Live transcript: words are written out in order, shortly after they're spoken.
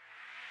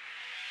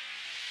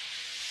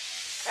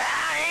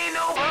ain't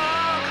no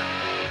punk.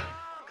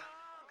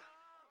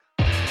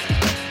 I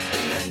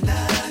ain't no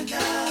punk.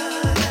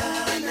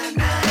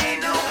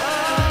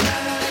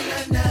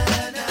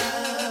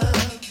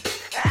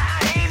 I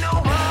ain't no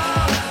punk.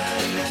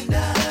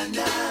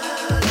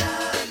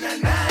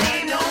 I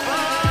ain't no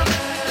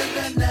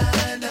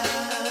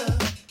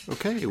punk.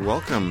 Okay,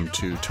 welcome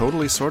to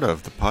Totally Sort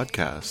of, the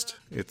podcast.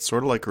 It's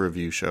sort of like a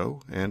review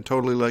show, and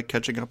totally like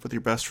catching up with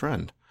your best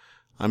friend.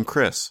 I'm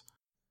Chris.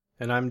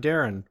 And I'm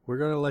Darren. We're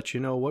going to let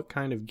you know what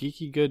kind of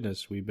geeky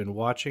goodness we've been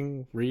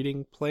watching,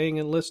 reading, playing,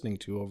 and listening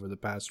to over the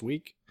past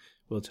week.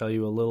 We'll tell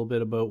you a little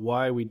bit about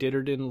why we did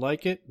or didn't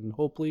like it, and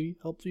hopefully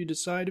help you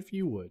decide if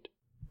you would.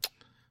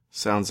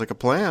 Sounds like a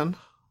plan.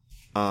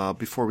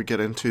 Before we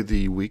get into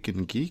the Week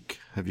in Geek,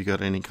 have you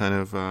got any kind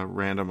of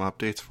random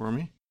updates for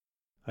me?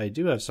 I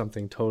do have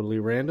something totally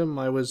random.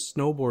 I was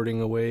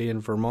snowboarding away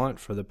in Vermont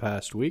for the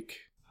past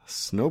week.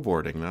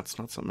 Snowboarding, that's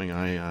not something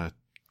I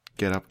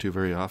get up to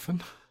very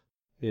often.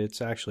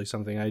 It's actually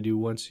something I do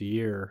once a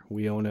year.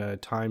 We own a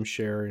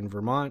timeshare in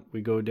Vermont.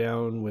 We go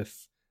down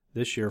with,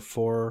 this year,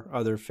 4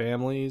 other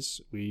families.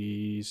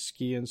 We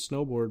ski and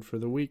snowboard for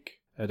the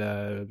week at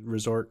a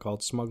resort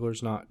called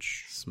Smuggler's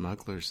Notch.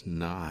 Smuggler's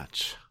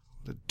Notch.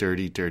 The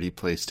dirty, dirty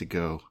place to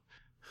go.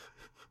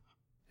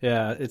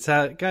 Yeah, it's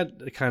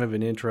got kind of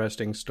an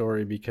interesting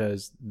story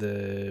because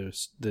the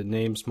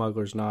name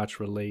Smuggler's Notch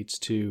relates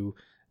to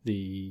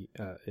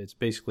it's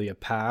basically a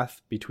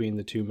path between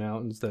the two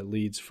mountains that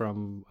leads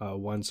from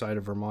one side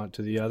of Vermont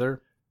to the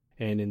other.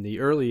 And in the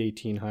early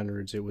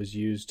 1800s, it was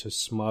used to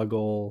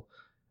smuggle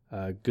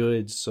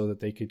goods so that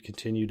they could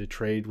continue to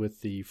trade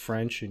with the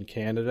French in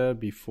Canada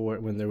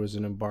when there was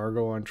an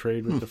embargo on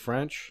trade with the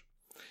French.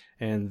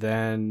 And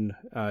then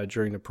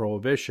during the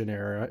Prohibition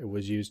era, it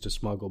was used to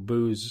smuggle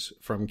booze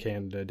from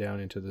Canada down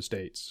into the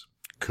States.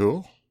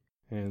 Cool.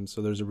 And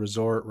so there's a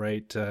resort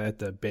right at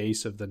the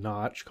base of the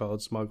notch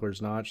called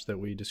Smuggler's Notch that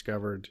we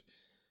discovered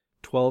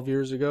 12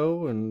 years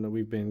ago, and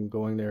we've been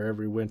going there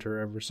every winter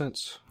ever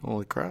since.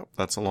 Holy crap,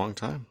 that's a long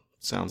time.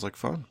 Sounds like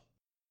fun.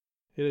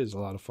 It is a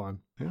lot of fun.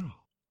 Yeah.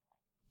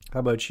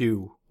 How about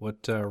you?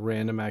 What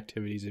random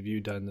activities have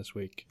you done this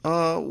week?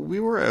 We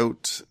were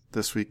out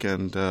this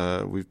weekend.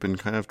 We've been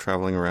kind of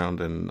traveling around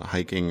and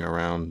hiking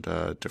around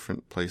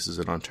different places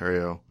in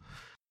Ontario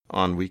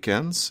on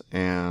weekends,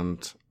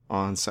 and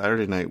on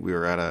Saturday night, we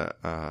were at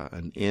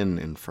an inn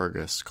in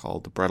Fergus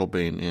called the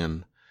Breadalbane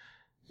Inn,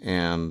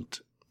 and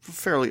a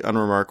fairly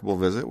unremarkable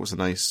visit. It was a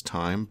nice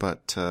time,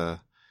 but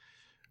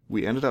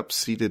we ended up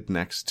seated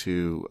next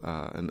to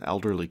an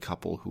elderly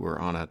couple who were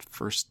on a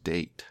first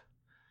date,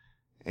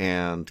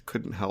 and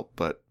couldn't help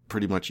but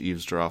pretty much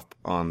eavesdrop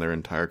on their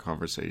entire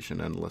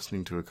conversation and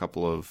listening to a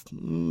couple of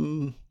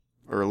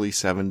early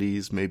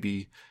 70s,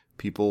 maybe,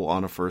 people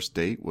on a first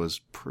date was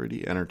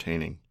pretty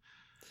entertaining.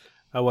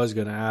 I was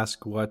going to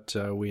ask what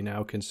we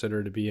now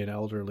consider to be an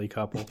elderly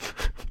couple.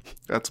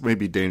 That's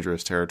maybe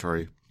dangerous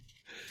territory.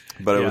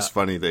 But it was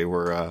funny. They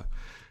were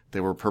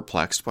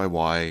perplexed by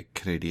why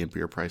Canadian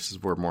beer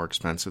prices were more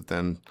expensive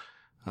than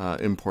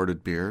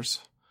imported beers.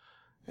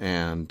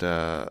 And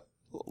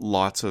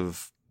lots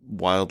of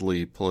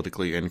wildly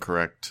politically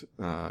incorrect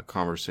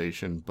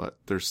conversation. But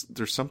there's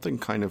something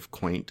kind of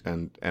quaint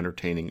and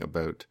entertaining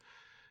about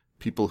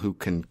people who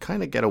can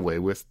kind of get away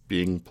with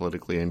being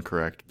politically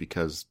incorrect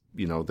because,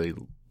 you know, they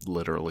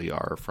literally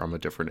are from a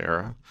different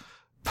era.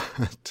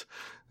 But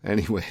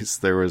anyways,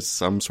 there was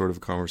some sort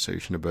of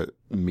conversation about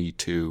Me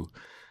Too.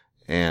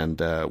 And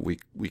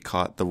we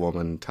caught the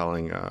woman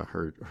telling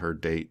her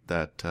date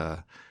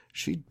that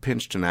she'd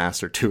pinched an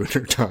ass or two in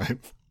her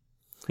time.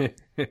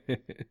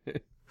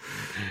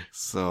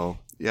 So,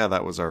 yeah,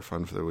 that was our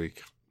fun for the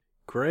week.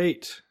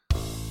 Great.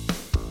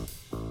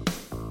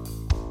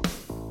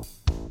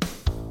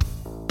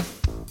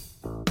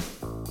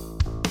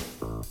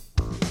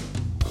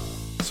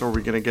 So are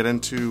we going to get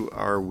into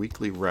our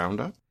weekly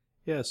roundup?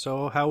 Yeah,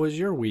 so how was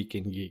your week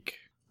in geek?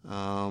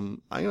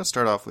 I'm going to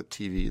start off with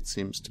TV. It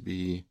seems to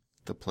be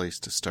the place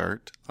to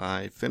start.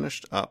 I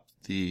finished up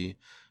the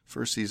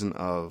first season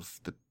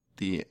of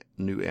the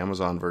new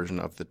Amazon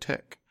version of The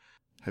Tick.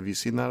 Have you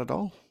seen that at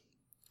all?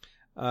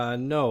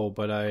 No,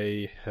 but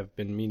I have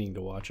been meaning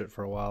to watch it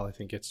for a while. I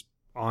think it's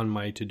on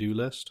my to-do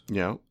list.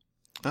 Yeah.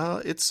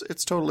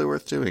 It's totally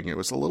worth doing. It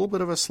was a little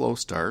bit of a slow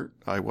start.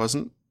 I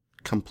wasn't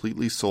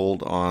completely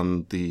sold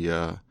on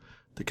the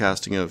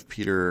casting of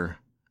Peter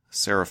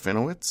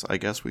Serafinowicz, I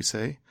guess we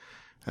say,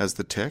 as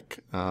the Tick.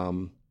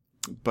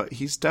 But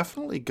he's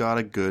definitely got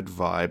a good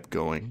vibe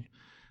going.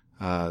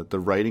 The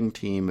writing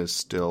team is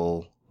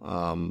still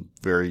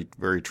very,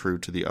 very true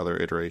to the other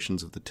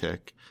iterations of the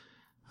Tick.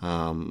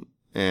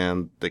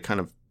 And they kind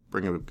of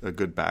bring a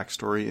good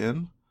backstory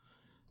in.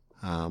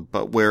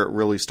 But where it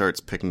really starts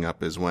picking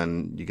up is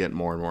when you get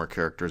more and more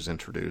characters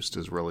introduced,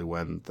 is really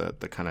when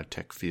the kind of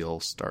Tick feel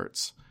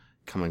starts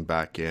coming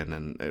back in,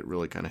 and it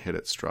really kind of hit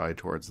its stride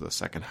towards the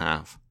second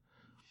half.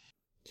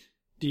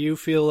 Do you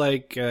feel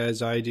like,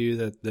 as I do,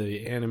 that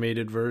the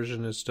animated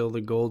version is still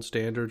the gold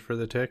standard for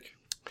the Tick?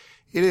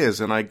 It is,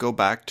 and I go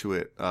back to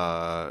it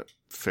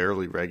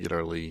fairly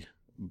regularly,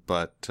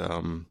 but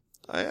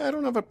I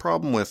don't have a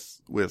problem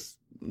with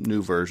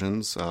new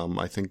versions.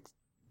 I think,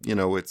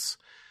 it's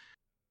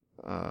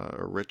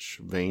a rich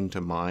vein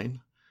to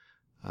mine.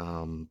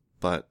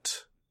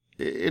 But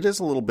it is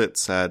a little bit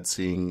sad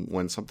seeing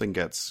when something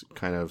gets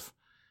kind of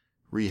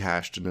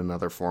rehashed in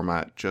another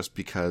format just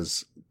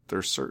because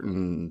there's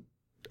certain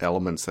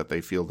elements that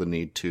they feel the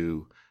need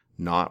to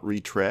not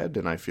retread.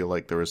 And I feel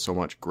like there was so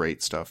much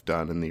great stuff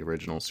done in the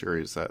original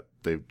series that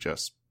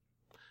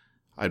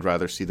I'd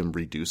rather see them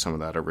redo some of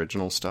that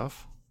original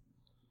stuff.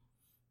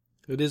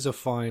 It is a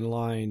fine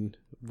line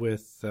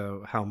with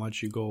how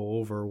much you go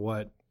over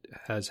what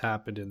has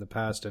happened in the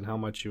past and how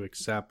much you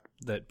accept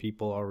that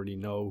people already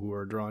know who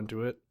are drawn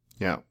to it.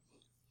 Yeah.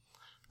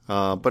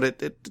 But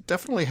it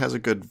definitely has a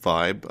good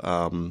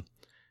vibe.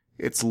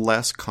 It's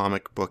less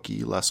comic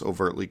booky, less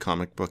overtly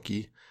comic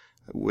booky,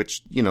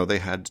 which, they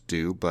had to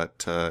do,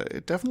 but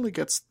it definitely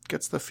gets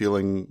the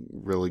feeling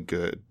really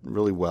good,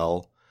 really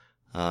well.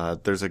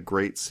 There's a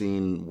great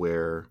scene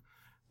where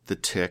the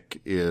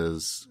Tick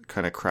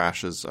kind of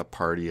crashes a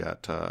party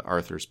at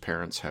Arthur's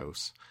parents'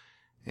 house.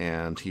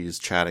 And he's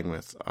chatting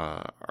with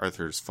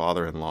Arthur's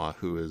father-in-law,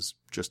 who is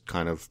just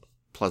kind of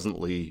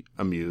pleasantly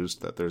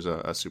amused that there's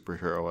a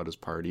superhero at his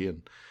party.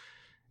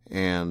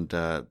 And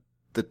the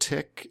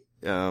Tick,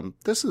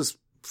 this is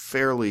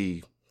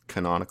fairly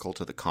canonical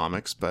to the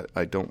comics, but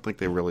I don't think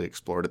they really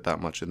explored it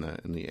that much in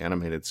the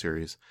animated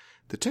series.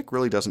 The Tick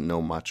really doesn't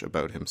know much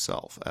about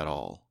himself at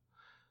all.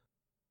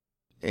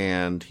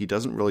 And he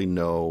doesn't really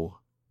know,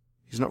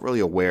 he's not really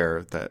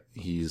aware that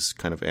he's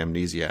kind of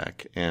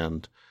amnesiac.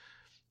 And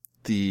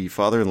the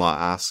father-in-law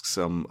asks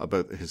him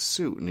about his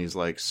suit, and he's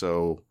like,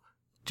 so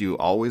do you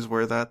always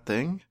wear that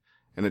thing?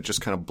 And it just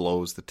kind of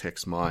blows the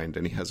Tick's mind.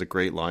 And he has a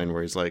great line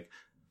where he's like,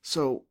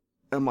 so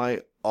am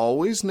I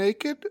always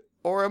naked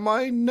or am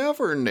I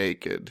never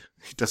naked?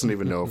 He doesn't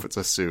even know if it's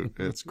a suit.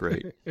 It's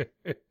great.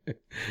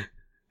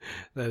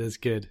 That is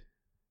good.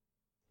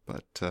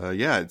 But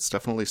yeah, it's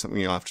definitely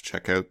something you'll have to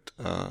check out.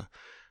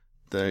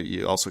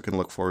 You also can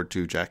look forward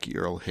to Jackie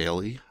Earle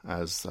Haley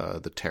as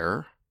the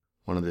Terror,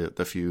 one of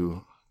the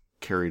few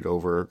carried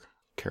over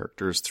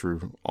characters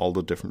through all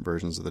the different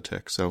versions of the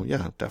Tick. So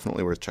yeah,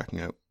 definitely worth checking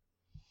out.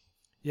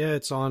 Yeah,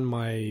 it's on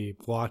my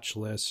watch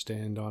list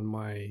and on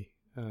my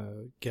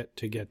get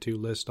to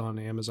list on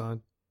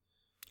Amazon.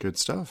 Good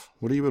stuff.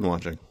 What have you been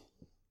watching?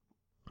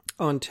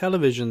 On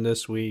television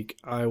this week,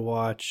 I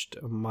watched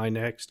My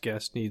Next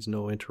Guest Needs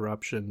No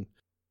Interruption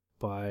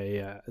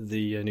by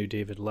the new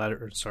David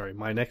Letterman. Sorry,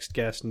 My Next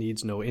Guest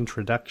Needs No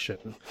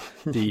Introduction.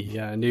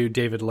 The new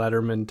David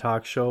Letterman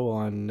talk show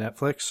on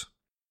Netflix.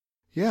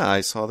 Yeah,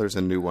 I saw there's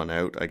a new one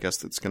out. I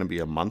guess it's going to be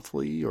a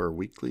monthly or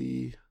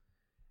weekly.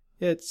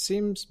 Yeah, it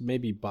seems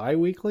maybe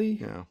bi-weekly.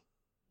 Yeah.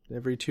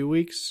 Every 2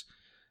 weeks.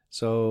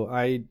 So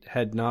I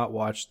had not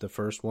watched the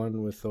first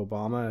one with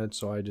Obama, and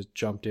so I just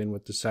jumped in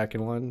with the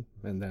second one,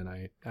 and then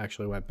I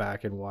actually went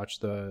back and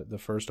watched the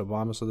first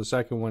Obama. So the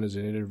second one is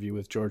an interview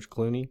with George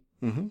Clooney.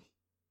 Mm-hmm.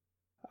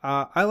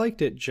 I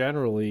liked it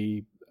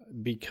generally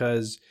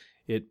because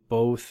it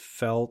both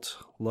felt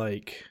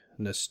like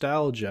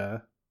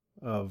nostalgia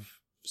of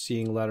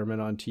seeing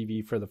Letterman on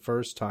TV for the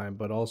first time,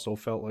 but also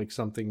felt like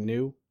something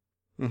new.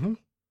 Mm-hmm.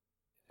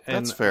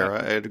 That's fair.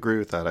 I'd agree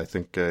with that. I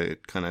think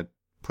it kind of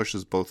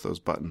pushes both those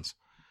buttons.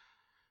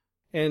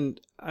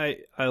 And I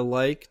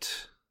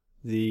liked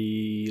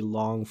the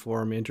long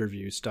form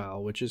interview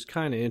style, which is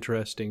kind of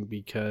interesting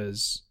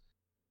because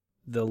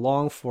the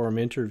long form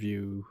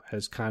interview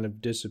has kind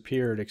of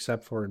disappeared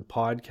except for in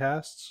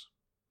podcasts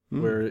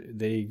where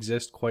they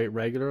exist quite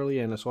regularly.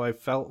 And so I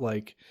felt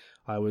like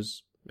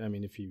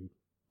if you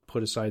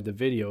put aside the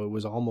video, it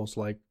was almost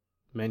like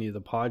many of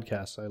the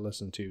podcasts I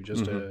listened to,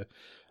 just a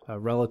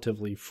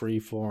relatively free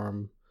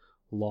form,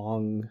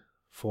 long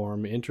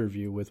form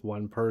interview with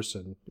one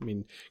person. I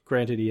mean,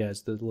 granted, he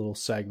has the little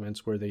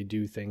segments where they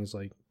do things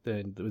like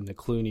in the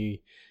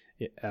Clooney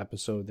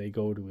episode, they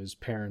go to his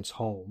parents'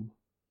 home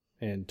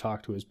and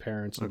talk to his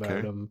parents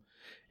about him,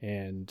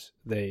 and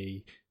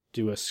they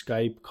do a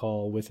Skype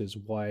call with his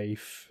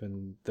wife,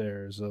 and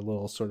there's a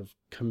little sort of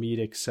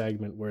comedic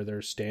segment where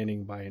they're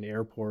standing by an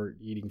airport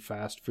eating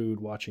fast food,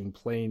 watching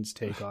planes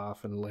take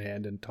off and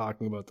land and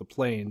talking about the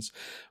planes.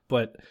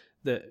 But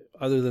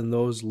other than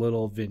those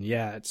little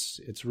vignettes,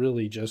 it's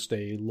really just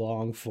a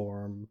long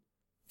form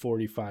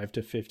 45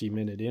 to 50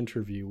 minute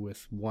interview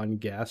with one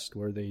guest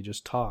where they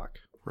just talk.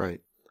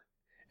 Right.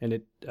 And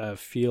it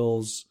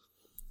feels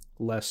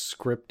less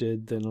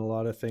scripted than a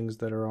lot of things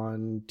that are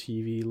on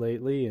TV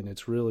lately, and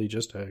it's really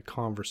just a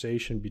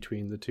conversation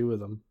between the two of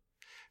them.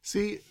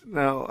 See,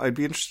 now I'd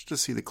be interested to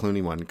see the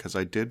Clooney one, because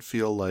I did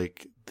feel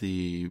like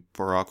the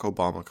Barack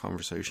Obama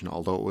conversation,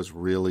 although it was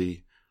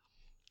really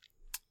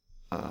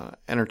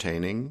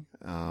entertaining,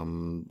 a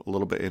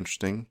little bit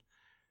interesting,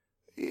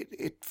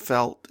 it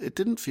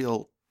didn't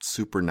feel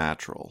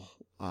supernatural.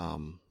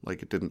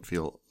 Like it didn't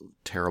feel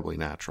terribly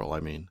natural. I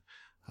mean,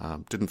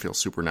 didn't feel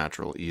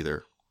supernatural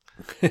either.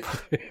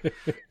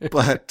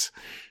 But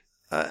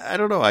I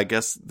don't know. I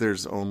guess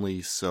there's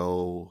only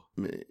so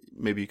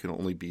maybe you can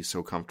only be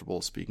so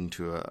comfortable speaking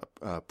to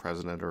a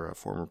president or a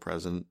former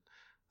president.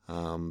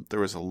 There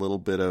was a little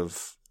bit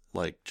of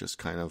like just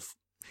kind of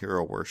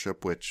hero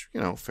worship, which,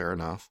 fair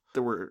enough.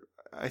 There were,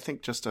 I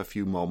think, just a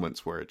few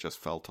moments where it just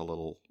felt a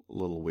little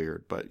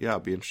weird. But yeah,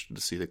 I'd be interested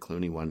to see the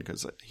Clooney one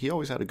because he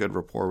always had a good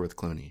rapport with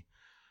Clooney.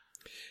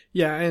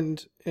 Yeah,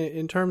 and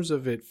in terms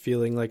of it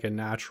feeling like a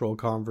natural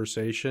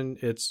conversation,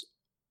 it's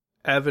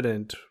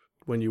evident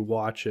when you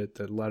watch it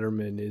that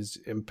Letterman is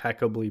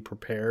impeccably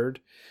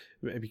prepared,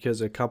 because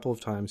a couple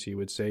of times he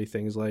would say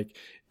things like,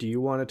 "Do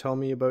you want to tell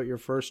me about your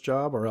first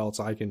job, or else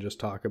I can just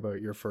talk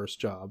about your first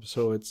job?"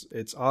 So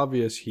it's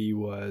obvious he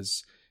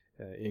was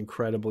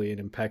incredibly and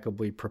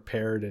impeccably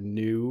prepared and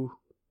knew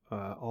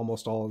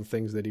almost all of the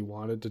things that he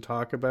wanted to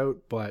talk about,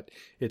 but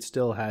it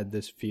still had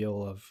this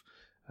feel of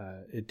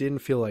it didn't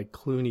feel like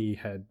Clooney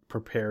had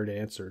prepared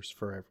answers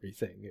for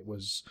everything. It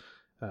was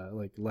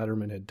like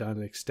Letterman had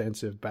done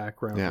extensive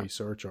background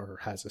research, or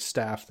has a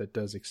staff that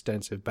does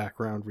extensive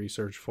background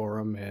research for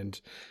him, and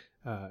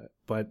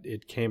but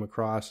it came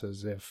across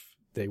as if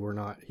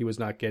he was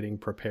not getting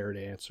prepared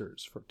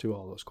answers to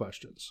all those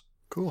questions.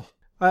 Cool.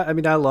 I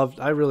mean, I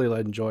really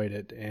enjoyed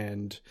it,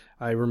 and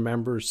I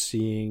remember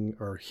seeing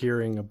or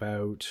hearing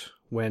about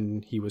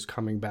when he was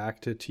coming back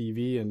to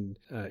TV, and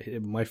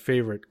my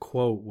favorite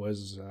quote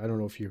was, I don't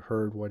know if you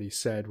heard what he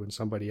said when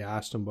somebody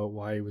asked him about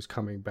why he was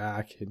coming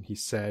back, and he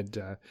said,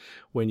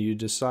 when you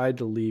decide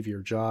to leave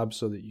your job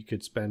so that you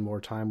could spend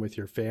more time with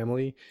your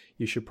family,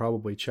 you should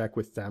probably check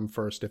with them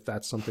first if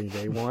that's something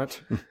they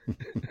want.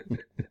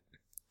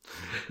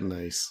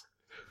 Nice.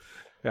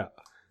 Yeah.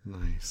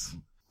 Nice.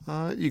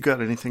 You got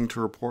anything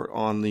to report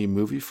on the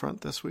movie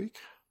front this week?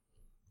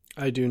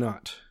 I do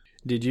not.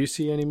 Did you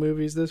see any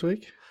movies this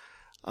week?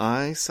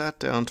 I sat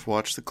down to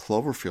watch The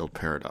Cloverfield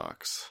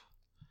Paradox.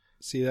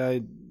 See,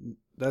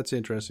 that's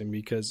interesting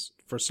because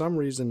for some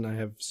reason I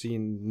have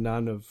seen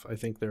none of, I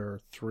think there are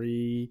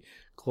 3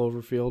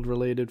 Cloverfield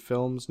related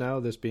films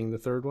now, this being the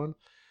third one.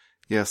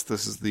 Yes,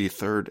 this is the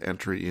third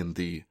entry in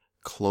the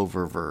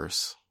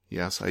Cloververse.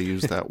 Yes, I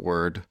used that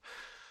word.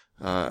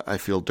 I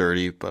feel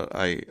dirty, but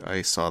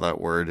I saw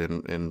that word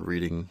in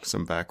reading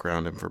some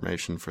background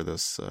information for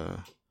this.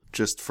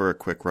 Just for a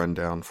quick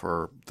rundown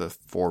for the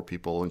 4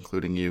 people,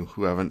 including you,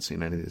 who haven't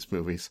seen any of these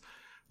movies.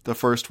 The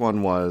first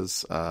one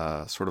was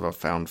sort of a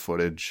found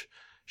footage,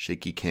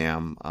 shaky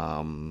cam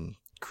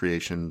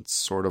creation,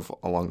 sort of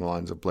along the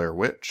lines of Blair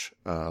Witch,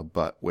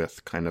 but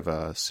with kind of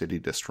a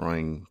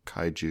city-destroying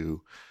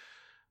kaiju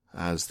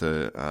as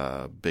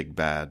the big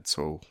bad.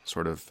 So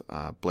sort of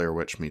Blair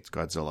Witch meets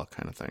Godzilla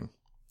kind of thing.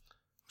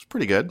 It was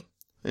pretty good.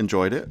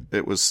 Enjoyed it.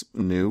 It was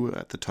new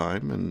at the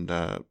time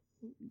and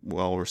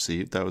well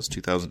received. That was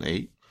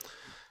 2008.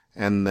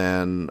 And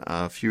then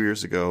a few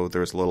years ago,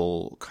 there was a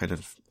little kind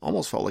of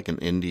almost felt like an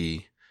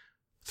indie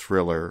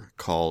thriller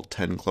called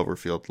 10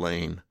 Cloverfield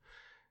Lane,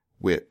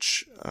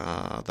 which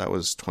that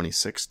was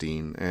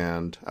 2016.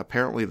 And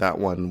apparently that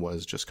one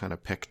was just kind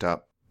of picked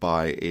up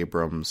by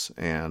Abrams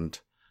and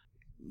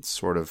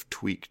sort of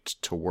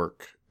tweaked to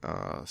work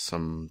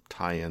some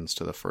tie-ins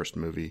to the first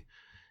movie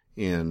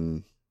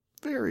in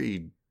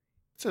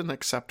it's an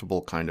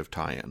acceptable kind of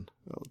tie-in.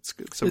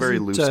 It's a very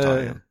loose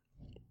tie-in.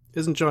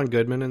 Isn't John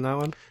Goodman in that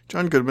one?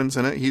 John Goodman's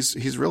in it.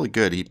 He's really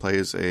good. He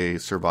plays a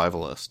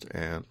survivalist,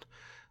 and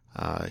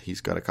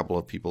he's got a couple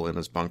of people in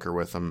his bunker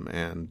with him,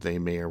 and they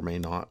may or may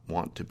not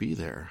want to be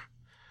there.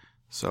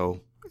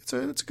 So it's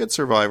a good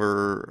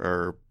survivor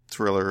or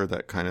thriller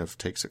that kind of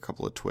takes a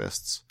couple of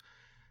twists.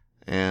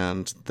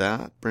 And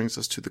that brings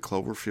us to the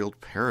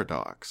Cloverfield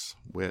Paradox,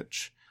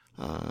 which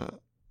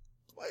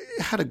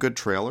had a good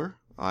trailer.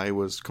 I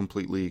was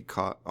completely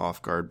caught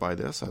off guard by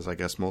this, as I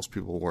guess most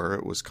people were.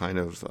 It was kind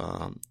of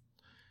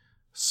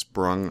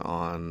sprung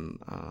on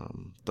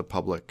the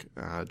public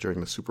during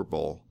the Super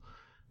Bowl.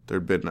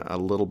 There'd been a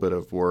little bit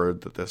of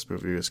word that this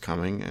movie was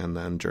coming, and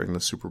then during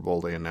the Super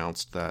Bowl they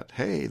announced that,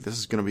 hey, this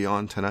is going to be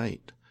on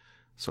tonight.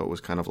 So it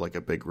was kind of like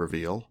a big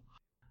reveal.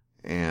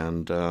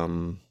 And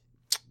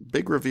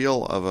big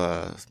reveal of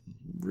a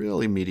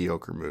really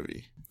mediocre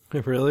movie.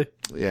 Really?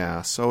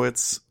 Yeah, so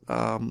it's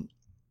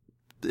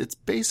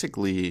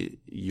basically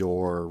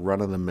your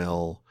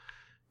run-of-the-mill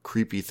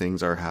creepy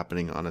things are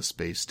happening on a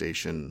space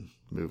station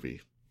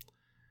movie,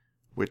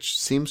 which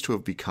seems to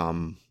have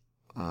become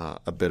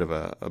a bit of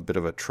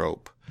a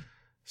trope.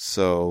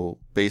 So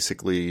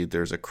basically,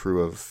 there's a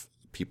crew of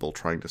people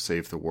trying to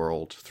save the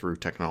world through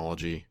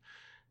technology,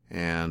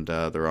 and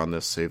they're on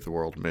this save the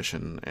world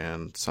mission,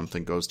 and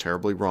something goes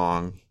terribly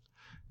wrong,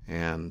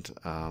 and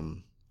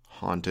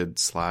haunted /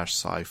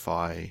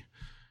 sci-fi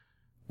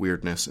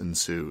weirdness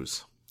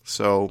ensues.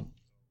 So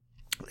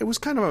it was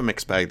kind of a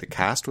mixed bag. The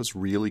cast was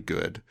really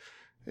good.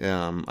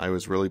 I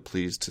was really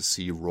pleased to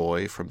see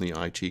Roy from the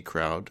IT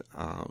Crowd,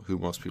 who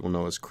most people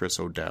know as Chris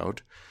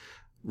O'Dowd.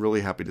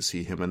 Really happy to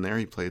see him in there.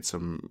 He played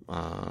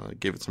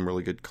gave it some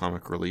really good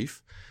comic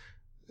relief.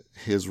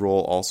 His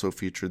role also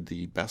featured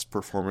the best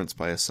performance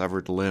by a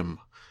severed limb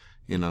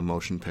in a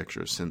motion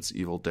picture since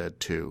Evil Dead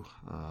 2.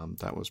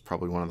 That was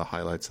probably one of the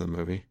highlights of the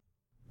movie.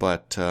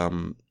 But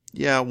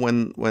yeah,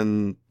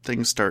 when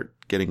things start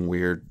getting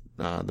weird,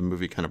 the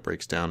movie kind of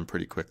breaks down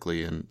pretty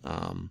quickly, and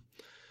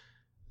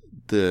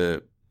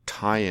the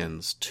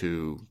tie-ins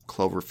to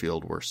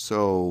Cloverfield were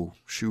so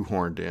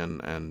shoehorned in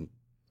and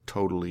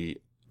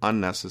totally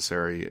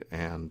unnecessary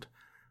and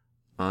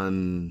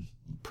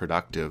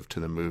unproductive to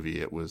the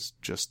movie. It was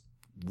just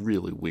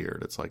really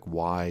weird. It's like,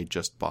 why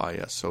just buy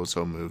a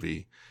so-so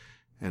movie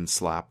and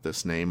slap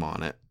this name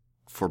on it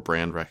for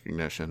brand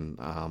recognition?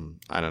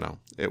 I don't know.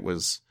 It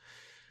was,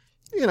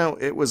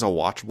 it was a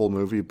watchable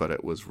movie, but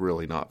it was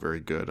really not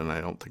very good, and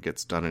I don't think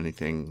it's done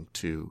anything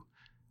to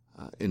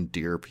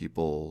endear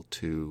people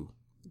to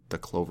the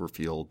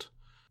Cloverfield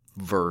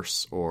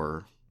verse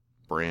or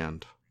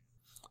brand.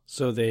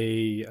 So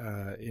they,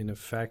 in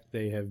effect,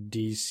 they have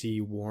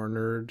DC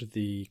Warnered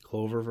the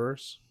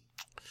Cloververse?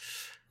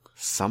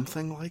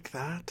 Something like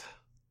that.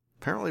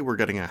 Apparently we're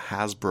getting a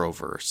Hasbro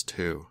verse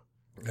too.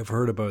 I've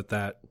heard about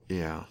that.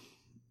 Yeah.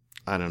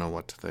 I don't know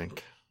what to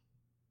think.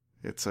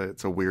 It's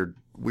a weird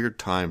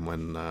time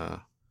when,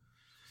 I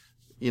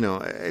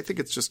think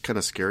it's just kind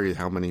of scary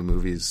how many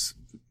movies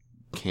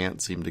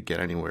can't seem to get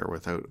anywhere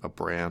without a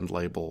brand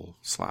label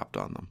slapped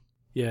on them.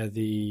 Yeah,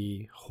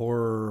 the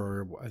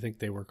horror, or I think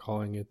they were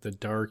calling it the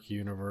dark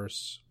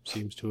universe,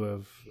 seems to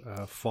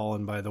have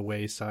fallen by the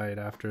wayside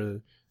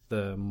after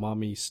the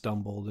Mummy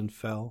stumbled and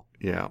fell.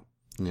 Yeah.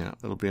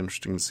 It'll be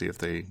interesting to see if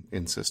they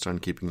insist on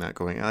keeping that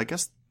going. And I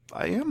guess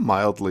I am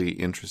mildly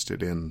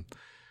interested in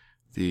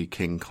the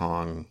King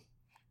Kong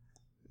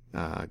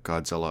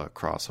Godzilla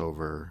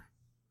crossover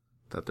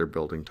that they're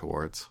building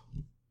towards.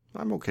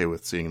 I'm okay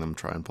with seeing them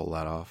try and pull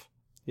that off.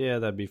 Yeah,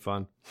 that'd be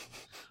fun.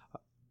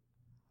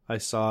 I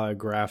saw a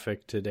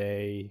graphic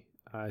today.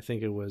 I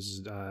think it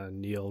was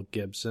Neil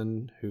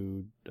Gibson,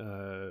 who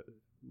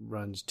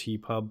runs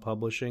TPub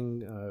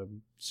Publishing, a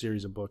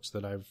series of books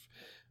that I've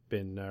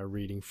been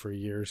reading for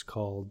years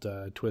called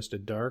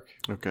Twisted Dark.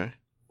 Okay.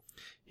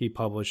 He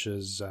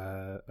publishes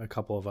a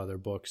couple of other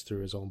books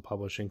through his own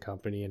publishing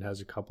company and has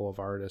a couple of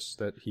artists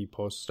that he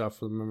posts stuff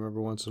for them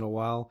every once in a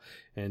while.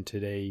 And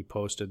today he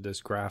posted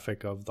this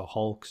graphic of the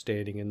Hulk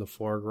standing in the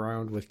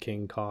foreground with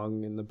King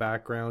Kong in the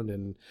background,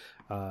 and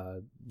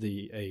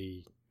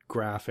a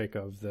graphic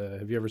of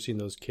have you ever seen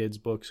those kids'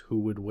 books,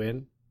 Who Would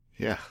Win?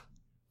 Yeah.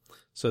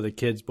 So the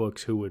kids'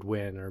 books, Who Would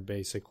Win, are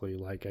basically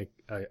like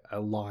a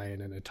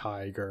lion and a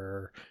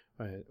tiger,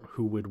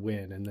 who would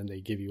win, and then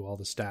they give you all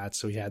the stats.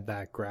 So he had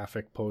that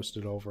graphic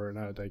posted over, and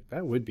I was like,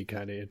 that would be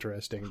kind of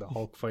interesting, the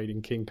Hulk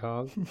fighting King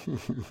Kong.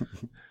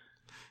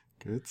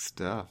 Good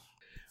stuff.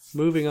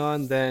 Moving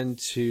on then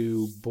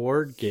to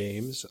board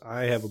games.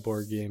 I have a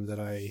board game that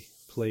I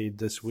played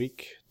this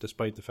week,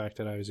 despite the fact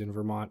that I was in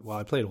Vermont. Well,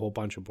 I played a whole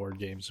bunch of board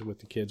games with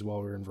the kids while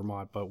we were in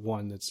Vermont, but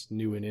one that's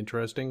new and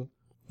interesting.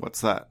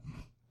 What's that?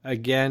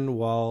 Again,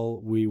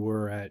 while we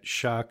were at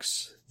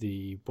Shucks,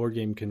 the board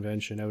game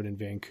convention out in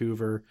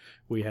Vancouver,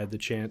 we had the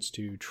chance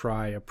to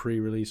try a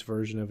pre-release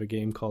version of a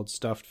game called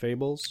Stuffed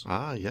Fables.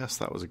 Ah, yes,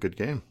 that was a good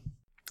game.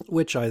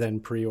 Which I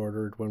then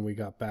pre-ordered when we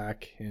got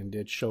back, and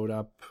it showed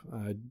up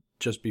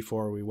just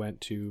before we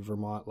went to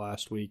Vermont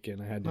last week,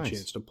 and I had the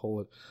chance to pull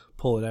it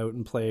out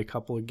and play a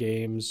couple of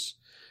games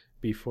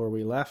before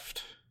we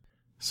left.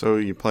 So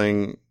you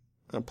playing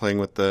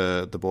with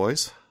the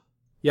boys?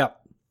 Yep.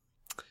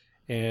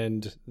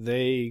 And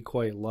they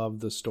quite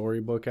love the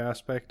storybook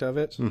aspect of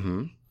it.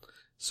 Mm-hmm.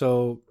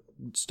 So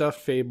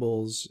Stuffed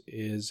Fables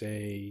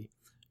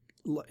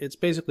it's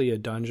basically a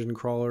dungeon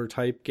crawler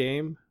type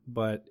game,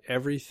 but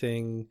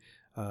everything,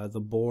 the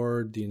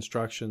board, the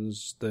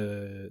instructions,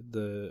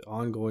 the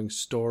ongoing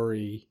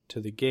story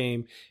to the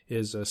game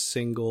is a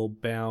single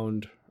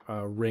bound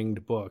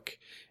ringed book.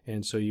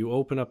 And so you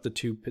open up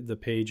the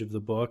page of the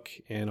book,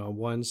 and on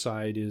one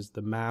side is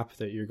the map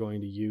that you're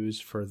going to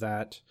use for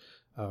that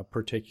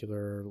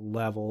particular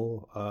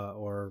level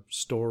or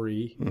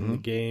story in the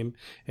game,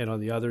 and on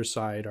the other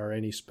side are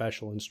any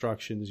special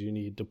instructions you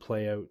need to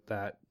play out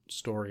that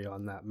story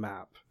on that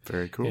map.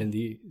 Very cool. And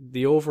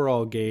the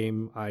overall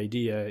game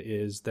idea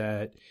is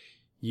that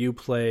you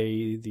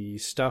play the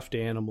stuffed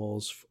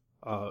animals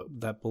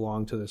that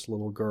belong to this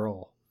little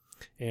girl.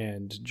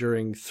 And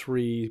during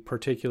 3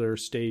 particular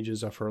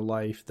stages of her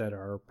life that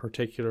are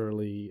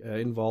particularly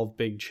involve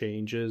big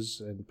changes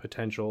and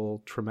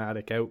potential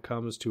traumatic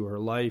outcomes to her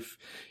life,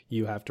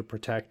 you have to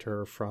protect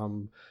her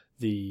from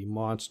the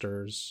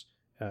monsters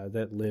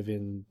that live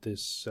in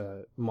this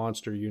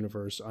monster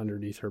universe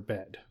underneath her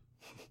bed.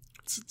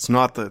 It's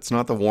not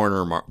the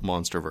Warner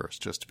Monsterverse,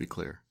 just to be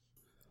clear.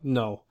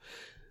 No.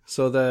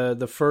 So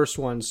the first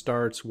one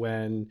starts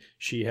when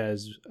she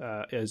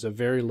is a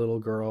very little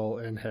girl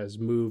and has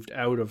moved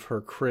out of her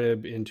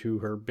crib into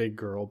her big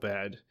girl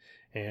bed.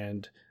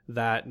 And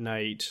that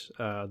night,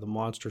 the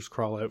monsters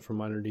crawl out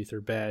from underneath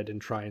her bed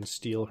and try and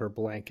steal her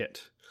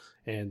blanket.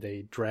 And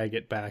they drag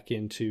it back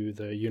into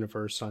the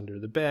universe under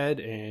the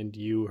bed, and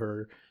you,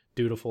 her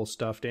dutiful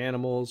stuffed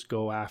animals,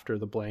 go after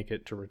the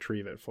blanket to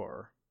retrieve it for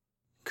her.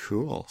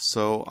 Cool.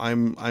 So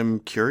I'm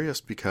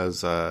curious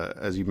because,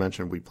 as you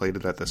mentioned, we played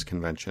it at this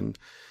convention,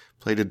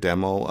 played a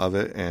demo of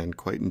it and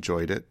quite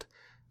enjoyed it.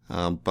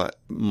 But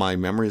my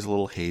memory is a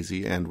little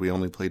hazy, and we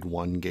only played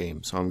one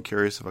game. So I'm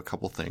curious of a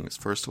couple things.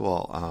 First of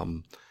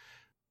all,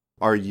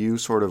 are you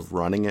sort of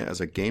running it as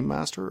a game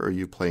master, or are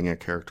you playing a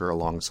character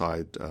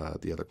alongside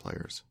the other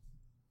players?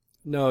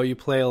 No, you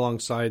play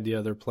alongside the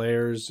other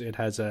players. It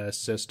has a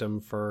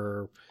system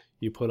for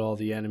you put all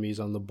the enemies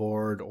on the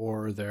board,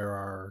 or there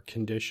are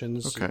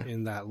conditions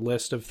in that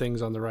list of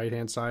things on the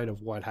right-hand side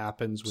of what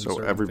happens when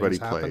certain everybody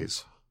things happen.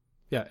 plays.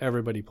 Yeah,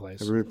 everybody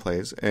plays. Everybody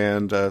plays.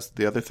 And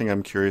the other thing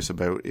I'm curious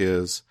about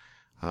is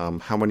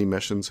how many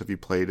missions have you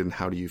played, and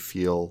how do you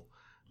feel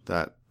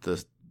that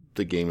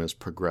the game is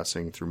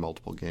progressing through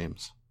multiple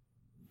games?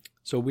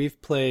 So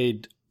we've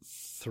played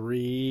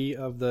 3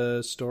 of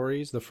the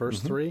stories, the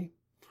first 3.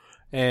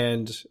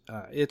 And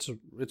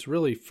it's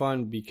really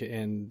fun,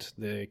 and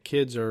the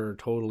kids are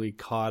totally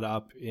caught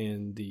up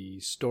in the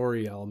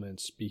story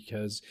elements,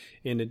 because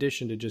in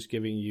addition to just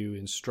giving you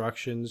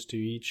instructions to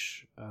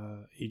each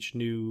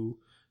new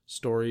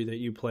story that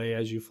you play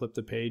as you flip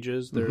the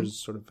pages, there's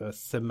sort of a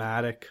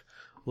thematic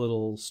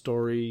little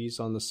stories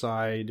on the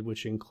side,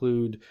 which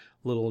include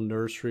little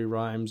nursery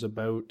rhymes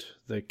about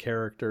the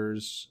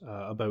characters,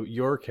 about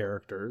your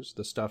characters,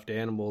 the stuffed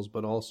animals,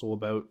 but also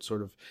about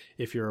sort of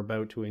if you're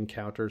about to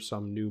encounter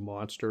some new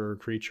monster or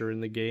creature in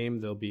the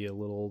game, there'll be a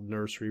little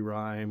nursery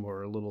rhyme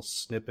or a little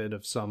snippet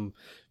of some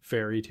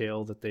fairy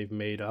tale that they've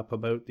made up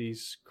about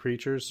these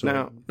creatures.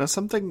 So Now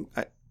something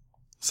I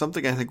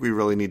think we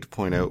really need to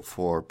point out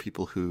for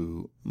people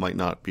who might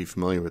not be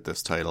familiar with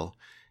this title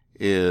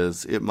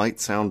is it might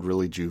sound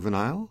really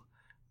juvenile,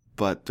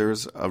 but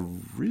there's a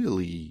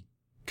really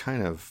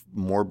kind of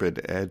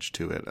morbid edge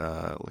to it,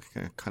 like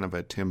a kind of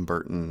a Tim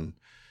Burton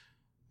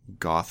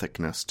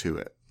gothicness to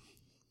it.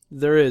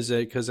 There is,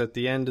 because at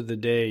the end of the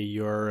day,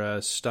 you're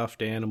a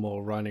stuffed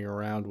animal running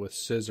around with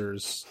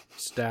scissors,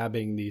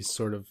 stabbing these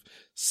sort of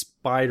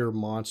spider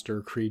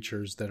monster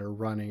creatures that are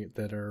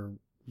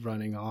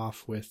running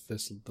off with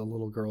the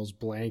little girl's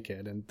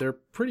blanket, and they're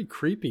pretty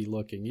creepy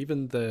looking.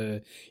 Even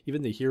the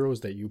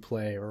heroes that you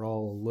play are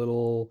all a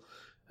little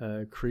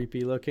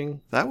creepy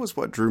looking. That was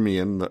what drew me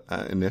in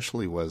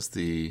initially, was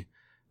the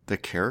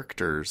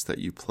characters that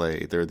you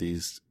play. They're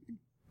these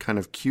kind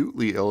of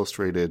cutely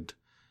illustrated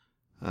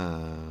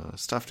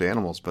stuffed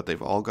animals, but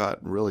they've all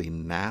got really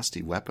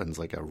nasty weapons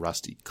like a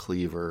rusty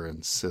cleaver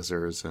and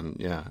scissors, and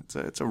yeah,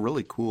 it's a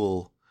really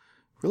cool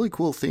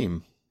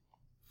theme.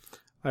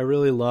 I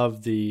really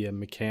love the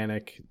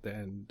mechanic,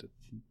 and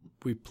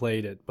we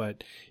played it,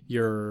 but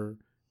your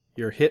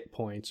hit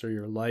points, or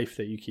your life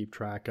that you keep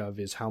track of,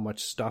 is how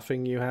much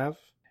stuffing you have.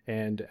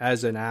 And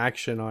as an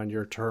action on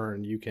your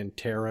turn, you can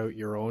tear out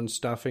your own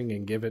stuffing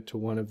and give it to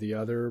one of the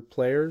other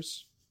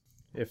players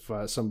if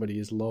somebody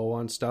is low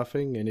on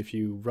stuffing. And if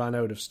you run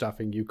out of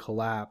stuffing, you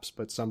collapse,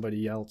 but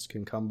somebody else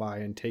can come by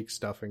and take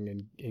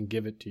stuffing and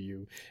give it to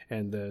you.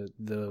 And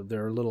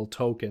there are little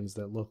tokens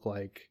that look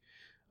like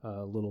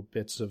little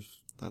bits of...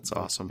 That's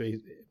awesome.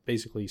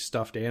 Basically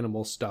stuffed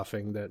animal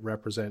stuffing that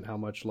represent how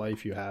much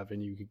life you have,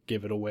 and you could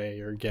give it away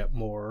or get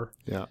more.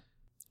 Yeah.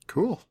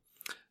 Cool.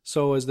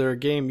 So is there a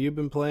game you've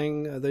been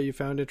playing that you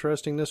found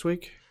interesting this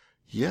week?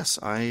 Yes,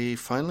 I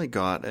finally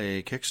got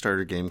a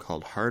Kickstarter game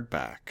called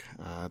Hardback.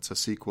 It's a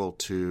sequel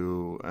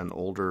to an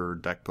older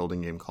deck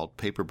building game called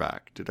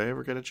Paperback. Did I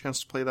ever get a chance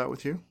to play that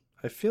with you?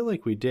 I feel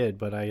like we did,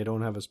 but I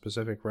don't have a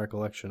specific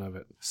recollection of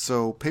it.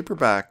 So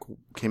Paperback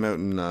came out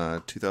in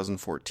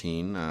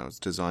 2014. It was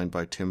designed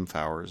by Tim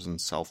Fowers and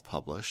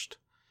self-published.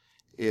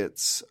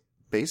 It's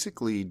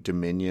basically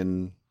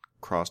Dominion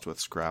crossed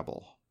with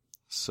Scrabble.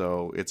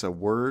 So it's a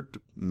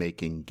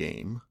word-making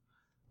game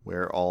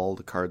where all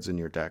the cards in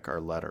your deck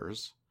are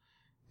letters.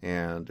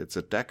 And it's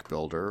a deck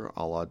builder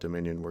a la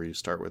Dominion, where you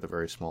start with a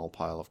very small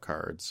pile of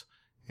cards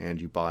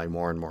and you buy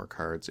more and more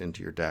cards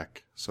into your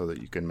deck so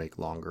that you can make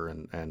longer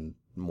and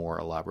more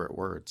elaborate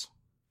words.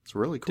 It's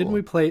really cool.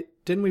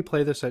 Didn't we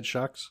play this at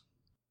Shucks?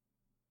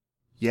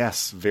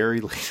 Yes,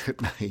 very late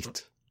at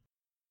night.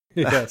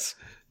 Yes.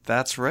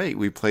 That's right.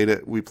 We played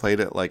it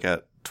like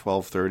at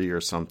 12:30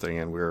 or something,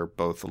 and we were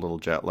both a little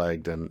jet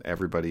lagged, and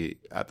everybody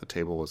at the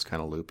table was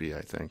kind of loopy,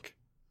 I think.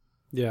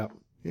 Yeah.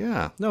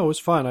 Yeah. No, it was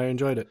fun. I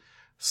enjoyed it.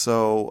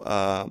 So,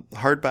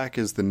 Hardback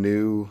is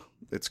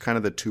it's kind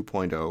of the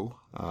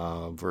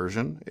 2.0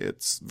 version.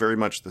 It's very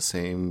much the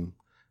same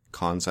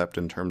concept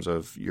in terms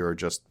of you're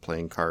just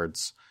playing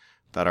cards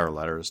that are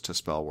letters to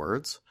spell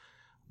words.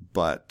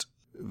 But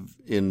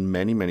in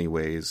many, many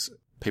ways,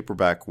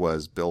 Paperback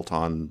was built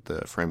on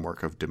the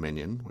framework of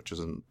Dominion, which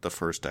is the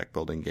first deck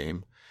building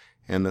game.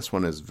 And this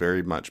one is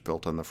very much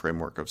built on the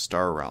framework of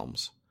Star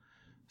Realms.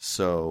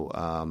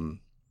 So,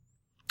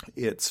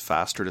 it's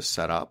faster to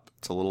set up.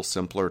 It's a little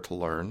simpler to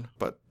learn,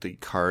 but the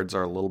cards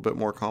are a little bit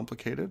more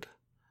complicated.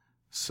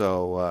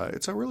 So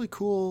it's a really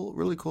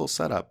cool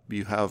setup.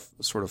 You have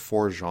sort of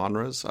 4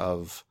 genres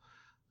of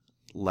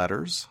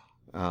letters.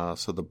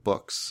 So the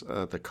books,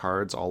 the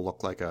cards all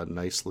look like a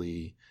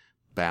nicely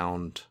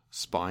bound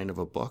spine of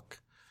a book.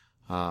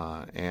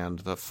 And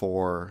the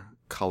 4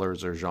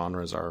 colors or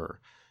genres are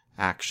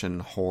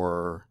action,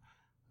 horror,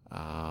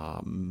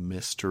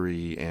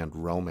 mystery, and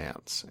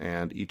romance.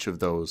 And each of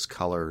those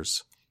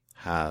colors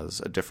has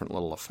a different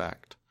little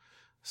effect.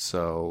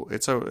 So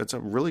it's a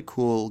really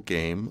cool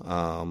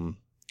game.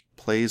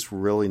 Plays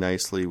really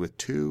nicely with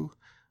 2.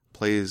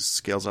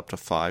 Scales up to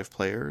 5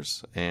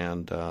 players,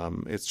 and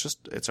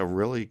it's a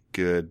really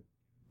good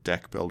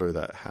deck builder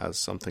that has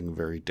something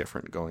very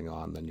different going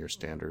on than your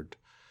standard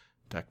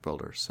deck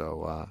builder.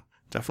 So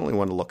definitely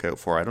one to look out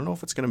for. I don't know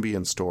if it's going to be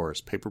in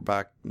stores.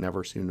 Paperback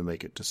never seemed to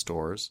make it to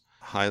stores.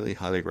 Highly,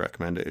 highly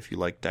recommend it if you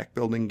like deck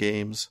building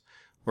games,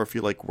 or if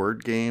you like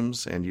word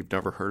games and you've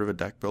never heard of a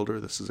deck builder.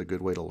 This is a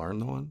good way to learn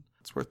the one.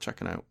 It's worth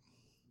checking out.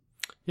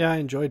 Yeah, I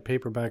enjoyed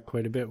Paperback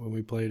quite a bit when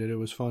we played it. It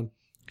was fun.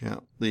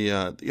 Yeah,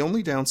 the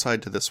only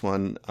downside to this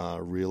one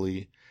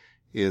really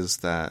is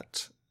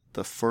that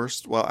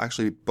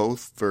actually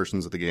both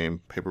versions of the game,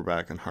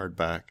 paperback and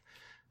hardback,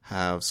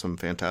 have some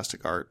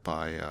fantastic art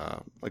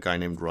by a guy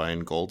named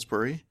Ryan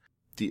Goldsberry.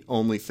 The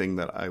only thing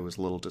that I was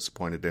a little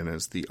disappointed in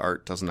is the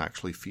art doesn't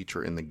actually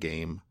feature in the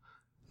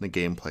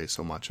gameplay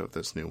so much of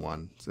this new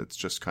one. It's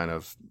just kind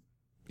of,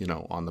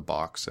 on the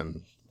box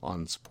and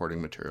on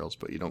supporting materials,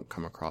 but you don't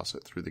come across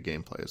it through the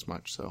gameplay as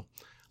much. So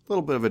a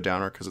little bit of a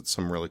downer because it's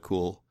some really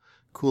cool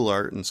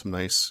art and some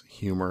nice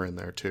humor in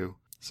there too.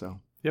 So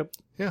yep,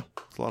 yeah,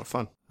 it's a lot of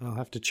fun. I'll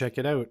have to check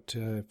it out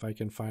if I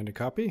can find a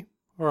copy,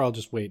 or I'll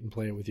just wait and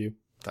play it with you.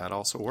 That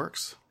also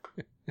works.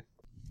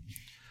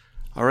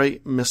 All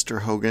right,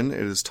 Mr. Hogan, it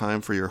is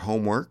time for your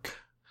homework.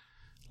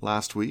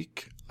 Last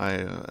week,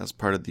 as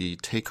part of the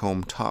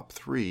take-home top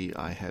 3,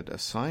 I had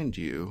assigned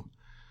you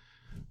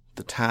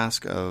the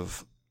task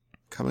of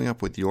coming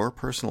up with your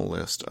personal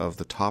list of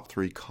the top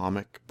 3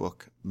 comic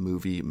book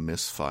movie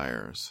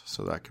misfires.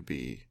 So that could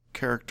be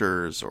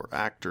characters or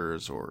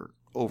actors or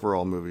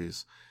overall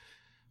movies.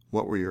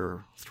 What were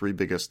your 3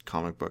 biggest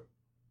comic book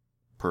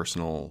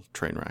personal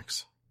train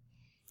wrecks?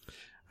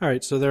 All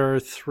right, so there are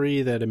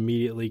 3 that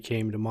immediately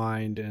came to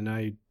mind, and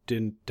I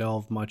didn't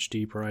delve much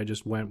deeper. I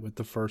just went with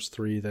the first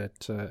 3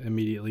 that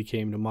immediately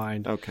came to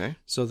mind. Okay.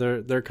 So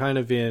they're kind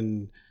of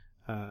in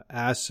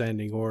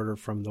ascending order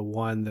from the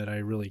one that I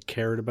really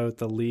cared about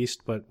the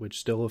least, but which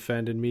still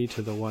offended me,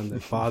 to the one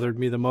that bothered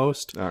me the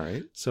most. All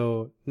right.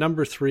 So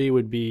number 3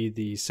 would be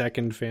the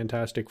second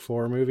Fantastic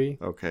Four movie.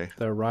 Okay.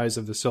 The Rise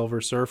of the Silver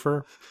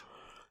Surfer.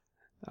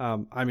 I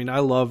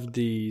loved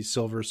the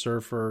Silver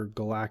Surfer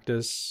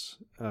Galactus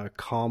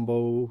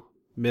combo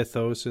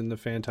mythos in the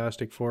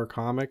Fantastic Four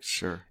comics.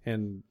 Sure.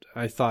 And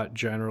I thought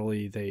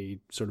generally they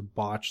sort of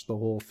botched the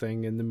whole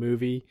thing in the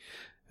movie.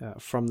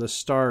 From the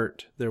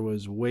start, there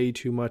was way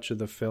too much of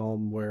the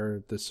film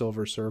where the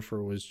Silver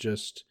Surfer was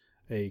just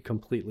a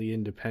completely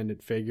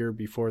independent figure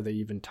before they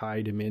even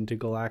tied him into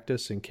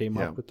Galactus and came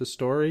up with the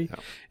story. Yeah.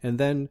 And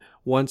then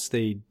once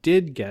they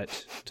did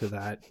get to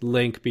that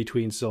link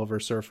between Silver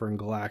Surfer and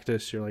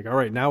Galactus, you're like, all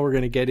right, now we're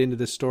going to get into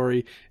the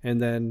story.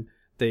 And then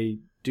they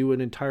do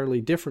an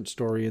entirely different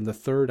story in the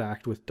third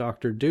act with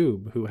Dr.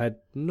 Doom, who had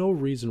no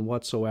reason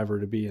whatsoever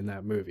to be in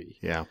that movie.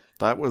 Yeah,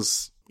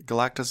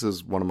 Galactus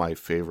is one of my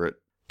favorite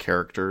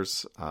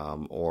characters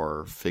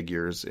or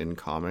figures in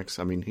comics.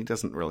 I mean, he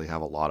doesn't really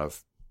have a lot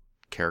of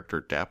character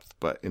depth,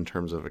 but in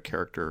terms of a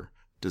character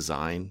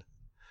design,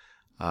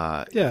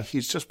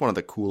 he's just one of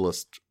the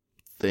coolest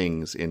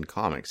things in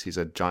comics. He's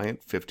a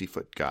giant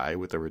 50-foot guy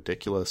with a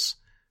ridiculous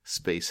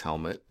space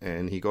helmet,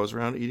 and he goes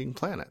around eating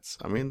planets.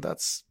 I mean,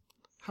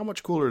 how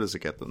much cooler does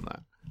it get than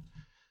that?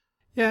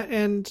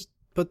 Yeah,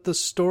 but the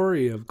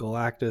story of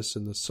Galactus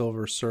and the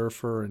Silver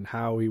Surfer and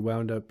how he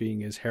wound up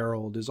being his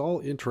herald is all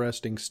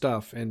interesting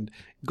stuff. And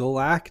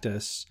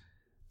Galactus,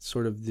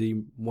 sort of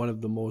one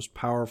of the most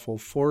powerful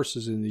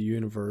forces in the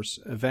universe,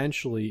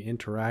 eventually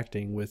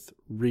interacting with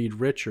Reed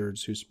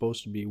Richards, who's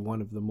supposed to be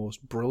one of the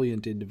most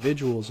brilliant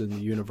individuals in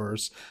the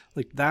universe.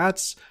 Like,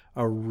 that's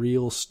a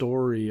real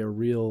story, a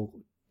real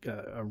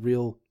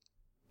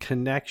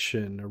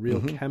connection, a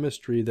real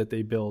chemistry that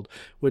they build,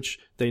 which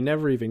they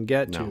never even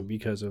get to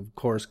because, of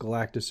course,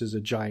 Galactus is a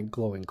giant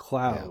glowing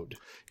cloud.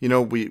 Yeah.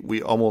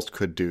 We almost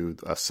could do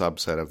a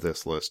subset of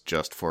this list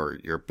just for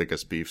your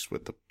biggest beefs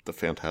with the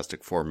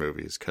Fantastic Four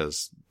movies,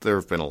 because there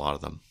have been a lot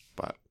of them,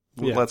 but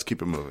let's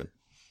keep it moving.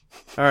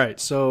 All right,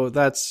 so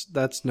that's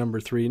number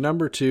 3.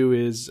 Number 2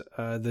 is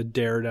the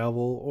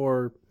Daredevil,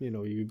 or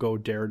you go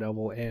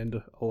Daredevil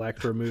and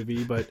Elektra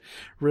movie, but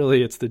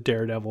really it's the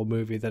Daredevil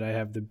movie that I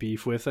have the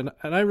beef with, and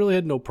I really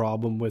had no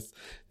problem with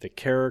the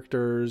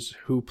characters,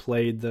 who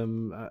played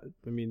them.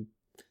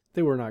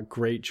 They were not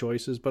great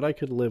choices, but I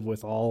could live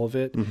with all of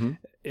it.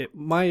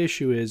 My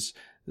issue is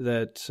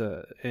that,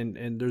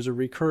 and there's a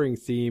recurring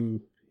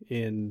theme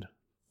in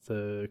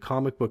the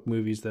comic book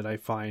movies that I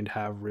find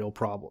have real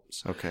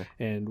problems. Okay.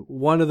 And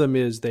one of them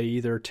is they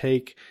either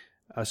take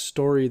a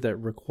story that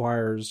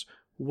requires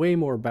way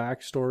more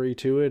backstory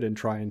to it and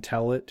try and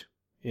tell it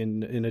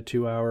in a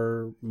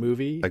 2-hour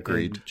movie.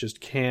 Agreed. And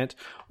just can't,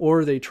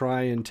 or they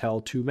try and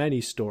tell too many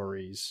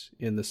stories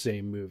in the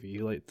same movie.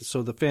 Like,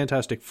 so the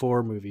Fantastic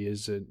Four movie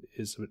is an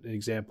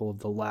example of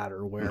the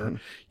latter, where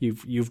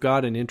you've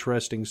got an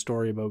interesting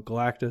story about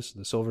Galactus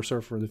and the Silver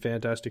Surfer and the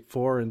Fantastic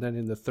Four, and then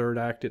in the third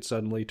act it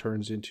suddenly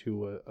turns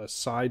into a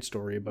side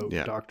story about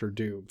Doctor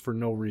Doom for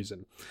no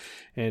reason.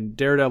 And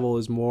Daredevil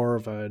is more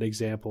of an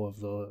example of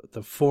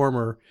the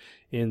former,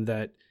 in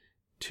that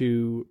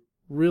to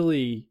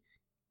really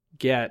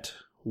get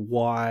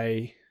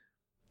why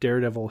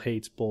Daredevil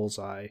hates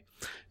Bullseye,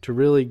 to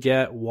really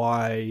get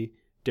why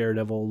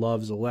Daredevil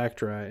loves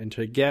Elektra, and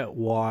to get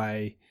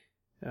why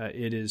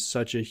it is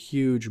such a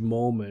huge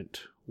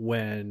moment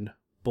when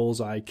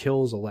Bullseye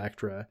kills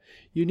Elektra,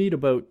 you need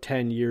about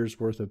 10 years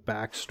worth of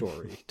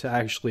backstory to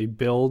actually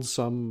build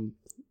some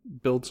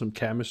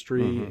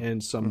chemistry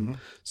and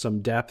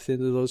some depth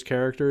into those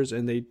characters.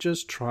 And they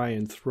just try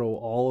and throw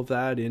all of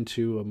that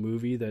into a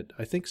movie that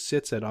I think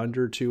sits at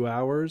under 2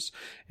 hours.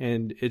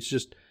 And it's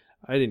just,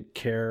 I didn't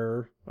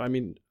care. I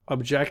mean,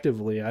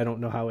 objectively, I don't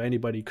know how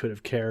anybody could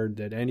have cared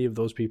that any of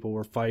those people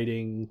were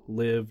fighting,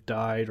 lived,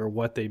 died, or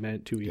what they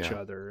meant to each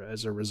other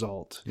as a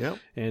result. Yep.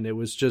 And it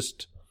was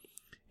just,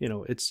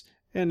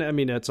 and I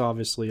mean, that's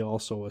obviously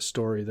also a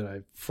story that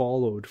I've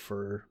followed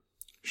for.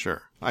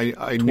 Sure.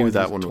 I knew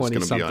that one was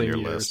going to be on your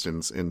list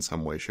in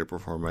some way, shape, or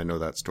form. I know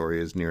that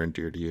story is near and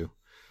dear to you.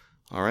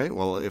 All right.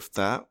 Well, if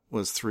that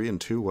was 3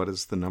 and 2, what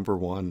is the number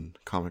one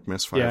comic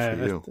misfire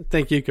for you? I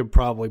think you could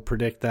probably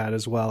predict that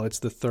as well. It's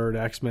the third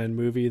X-Men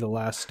movie, The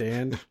Last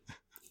Stand.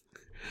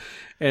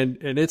 and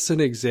it's an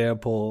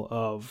example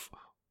of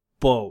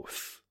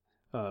both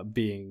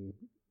being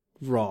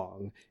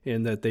wrong,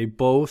 in that they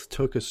both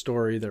took a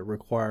story that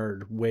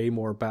required way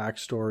more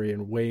backstory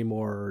and way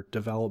more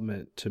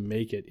development to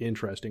make it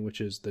interesting,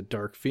 which is the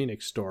Dark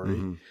Phoenix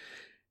story.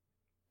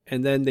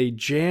 And then they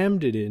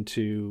jammed it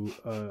into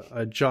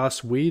a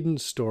Joss Whedon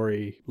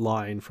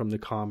storyline from the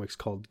comics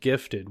called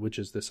Gifted, which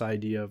is this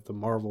idea of the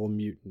Marvel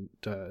mutant,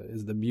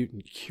 is the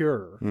mutant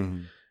cure,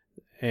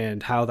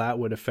 and how that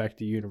would affect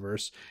the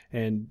universe.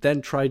 And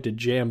then tried to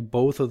jam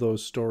both of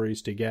those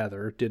stories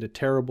together, did a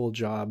terrible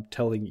job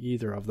telling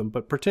either of them,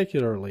 but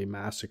particularly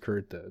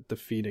massacred the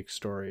Phoenix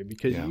story,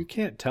 because you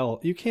can't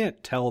tell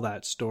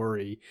that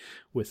story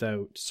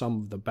without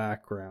some of the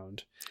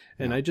background.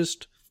 And I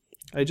just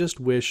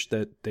wish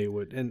that they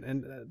would,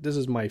 and this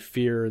is my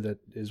fear, that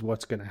is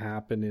what's going to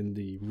happen in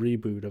the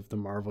reboot of the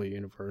Marvel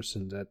Universe,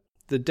 and that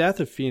the death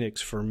of Phoenix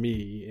for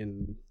me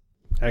in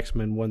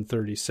X-Men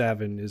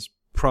 137 is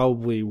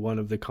probably one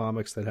of the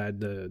comics that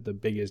had the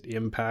biggest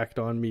impact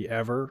on me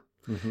ever.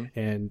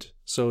 And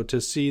so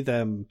to see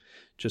them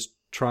just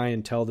try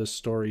and tell this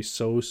story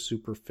so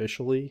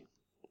superficially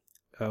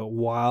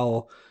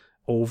while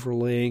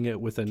overlaying it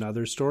with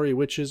another story,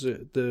 which is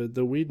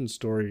the Whedon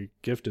story,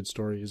 Gifted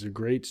story, is a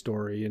great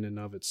story in and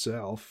of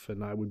itself,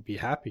 and I would be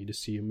happy to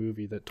see a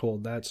movie that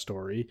told that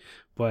story.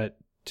 But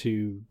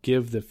to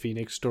give the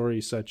Phoenix story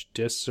such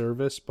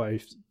disservice by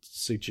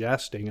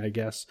suggesting, I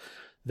guess,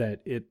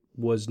 that it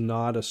was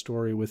not a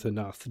story with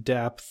enough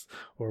depth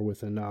or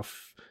with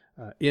enough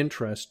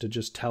interest to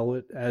just tell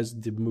it as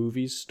the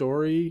movie's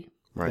story,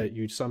 that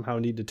you somehow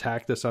need to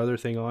tack this other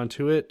thing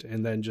onto it,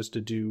 and then just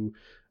to do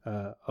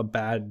a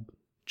bad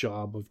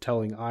job of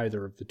telling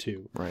either of the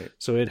two.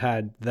 So it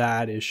had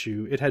that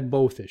issue. It had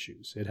both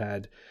issues. It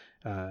had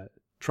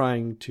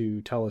trying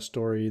to tell a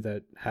story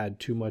that had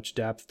too much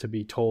depth to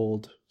be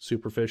told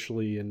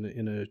superficially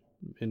in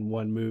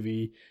one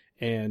movie,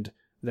 and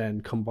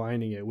then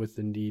combining it with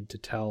the need to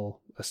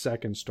tell a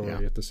second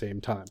story at the same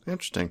time.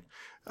 Interesting.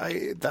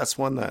 That's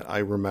one that I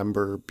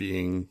remember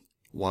being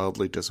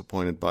wildly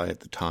disappointed by at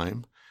the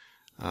time.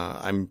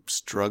 I'm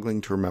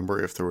struggling to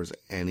remember if there was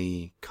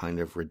any kind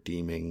of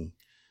redeeming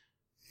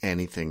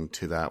anything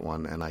to that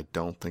one, and I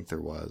don't think there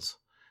was.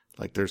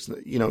 Like, there's,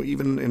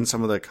 even in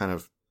some of the kind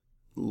of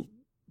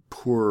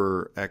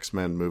poorer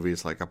X-Men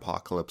movies, like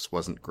Apocalypse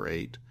wasn't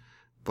great,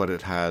 but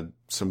it had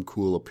some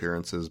cool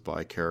appearances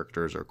by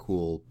characters or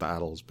cool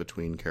battles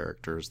between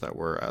characters that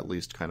were at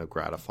least kind of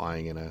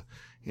gratifying in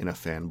a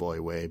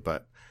fanboy way.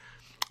 But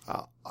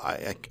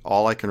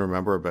all I can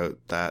remember about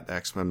that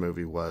X-Men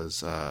movie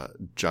was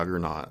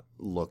Juggernaut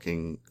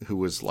looking, who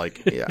was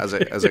like, as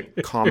a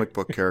comic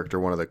book character,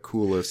 one of the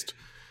coolest,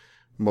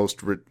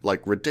 most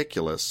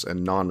ridiculous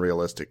and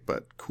non-realistic,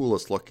 but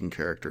coolest looking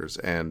characters.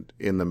 And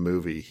in the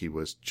movie, he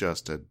was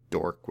just a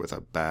dork with a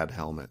bad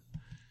helmet.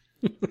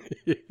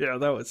 Yeah,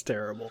 that was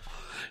terrible.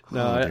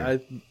 No,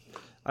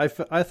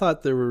 I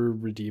thought there were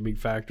redeeming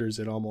factors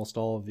in almost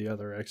all of the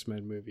other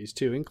X-Men movies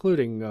too,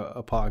 including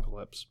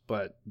Apocalypse,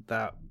 but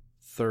that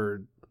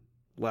third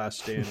Last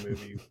Stand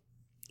movie.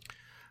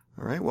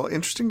 All right. Well,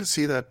 interesting to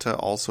see that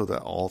also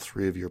that all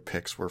three of your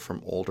picks were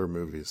from older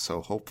movies.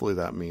 So hopefully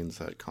that means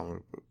that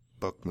comic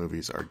book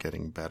movies are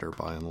getting better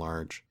by and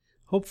large.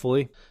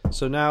 Hopefully.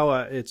 So now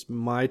it's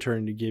my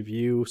turn to give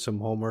you some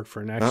homework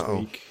for next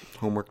week.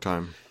 Homework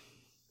time.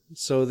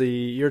 So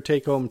your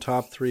take-home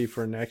top 3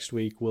 for next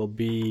week will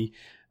be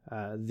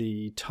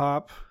the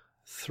top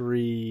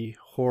 3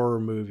 horror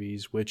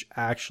movies which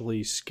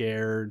actually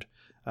scared,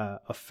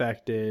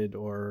 affected,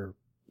 or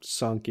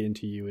sunk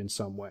into you in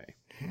some way.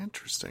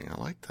 Interesting.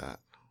 I like that.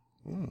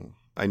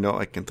 I know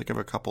I can think of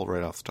a couple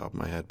right off the top of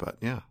my head, but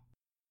yeah,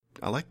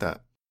 I like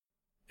that.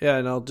 Yeah,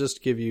 and I'll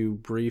just give you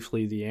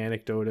briefly the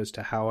anecdote as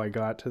to how I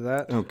got to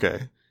that.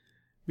 Okay.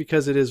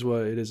 Because it is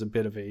a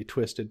bit of a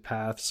twisted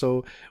path.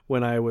 So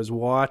when I was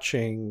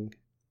watching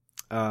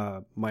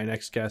My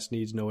Next Guest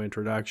Needs No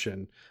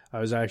Introduction, I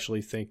was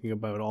actually thinking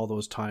about all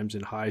those times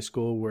in high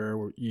school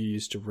where you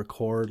used to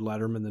record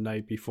Letterman the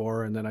night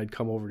before, and then I'd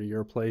come over to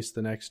your place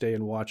the next day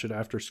and watch it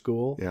after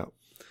school. Yeah.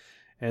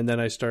 And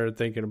then I started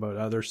thinking about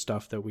other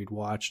stuff that we'd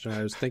watched, and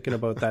I was thinking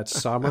about that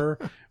summer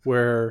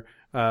where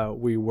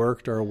we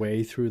worked our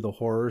way through the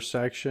horror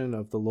section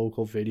of the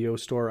local video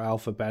store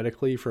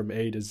alphabetically from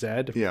A to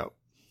Z. Yeah.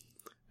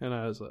 And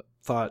I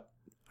thought,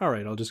 all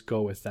right, I'll just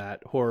go with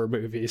that. Horror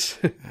movies.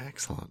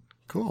 Excellent.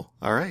 Cool.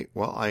 All right.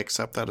 Well, I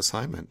accept that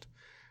assignment.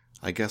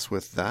 I guess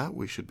with that,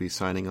 we should be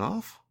signing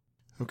off.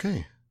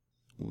 Okay.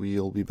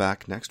 We'll be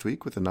back next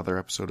week with another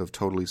episode of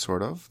Totally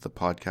Sort of, the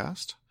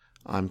podcast.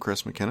 I'm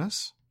Chris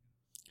McInnes.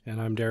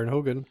 And I'm Darren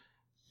Hogan.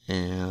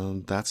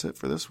 And that's it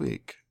for this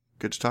week.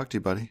 Good to talk to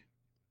you, buddy.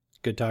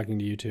 Good talking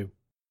to you too.